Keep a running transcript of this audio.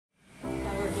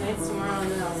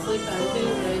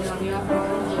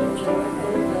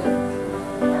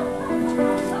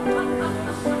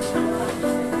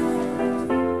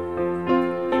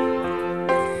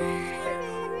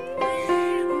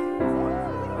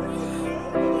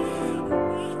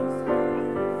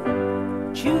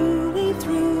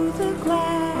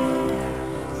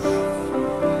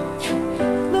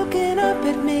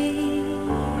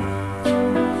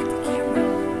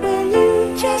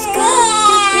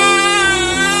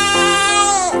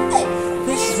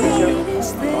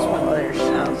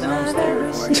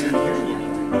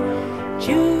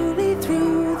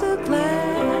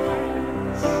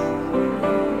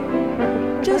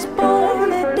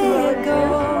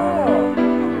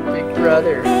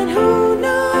brother. And who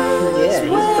knows Yeah,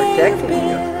 he's protecting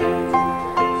you.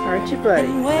 Aren't you, buddy?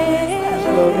 There's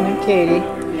Logan and Katie.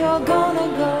 You're gonna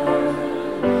go.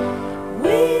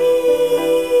 We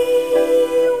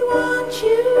want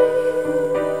you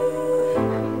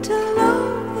to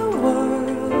love the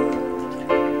world,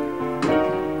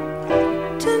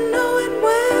 to know it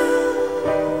well,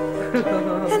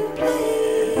 and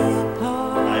play a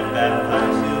part. I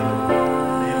baptize you in the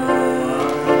name of the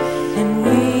Father, And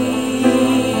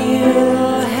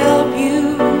we'll help you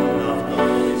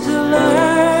to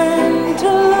learn to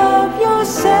love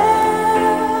yourself,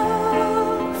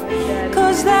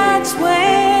 'cause that's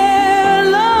where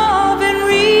loving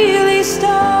really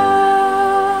starts.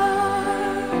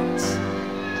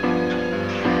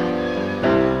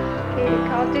 Katie,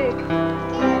 call Duke.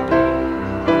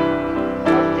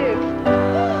 Call Duke.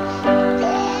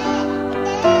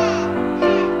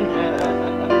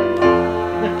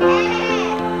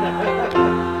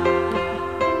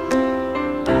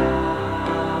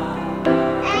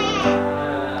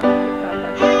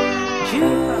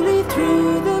 Julie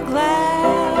through the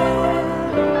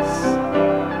glass,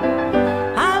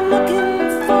 I'm looking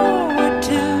forward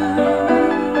to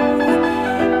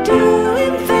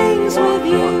doing things with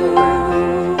you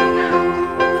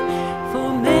for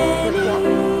many,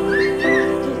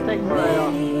 Just take right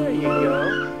off. There you go.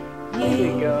 There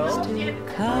you go. years to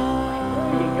come.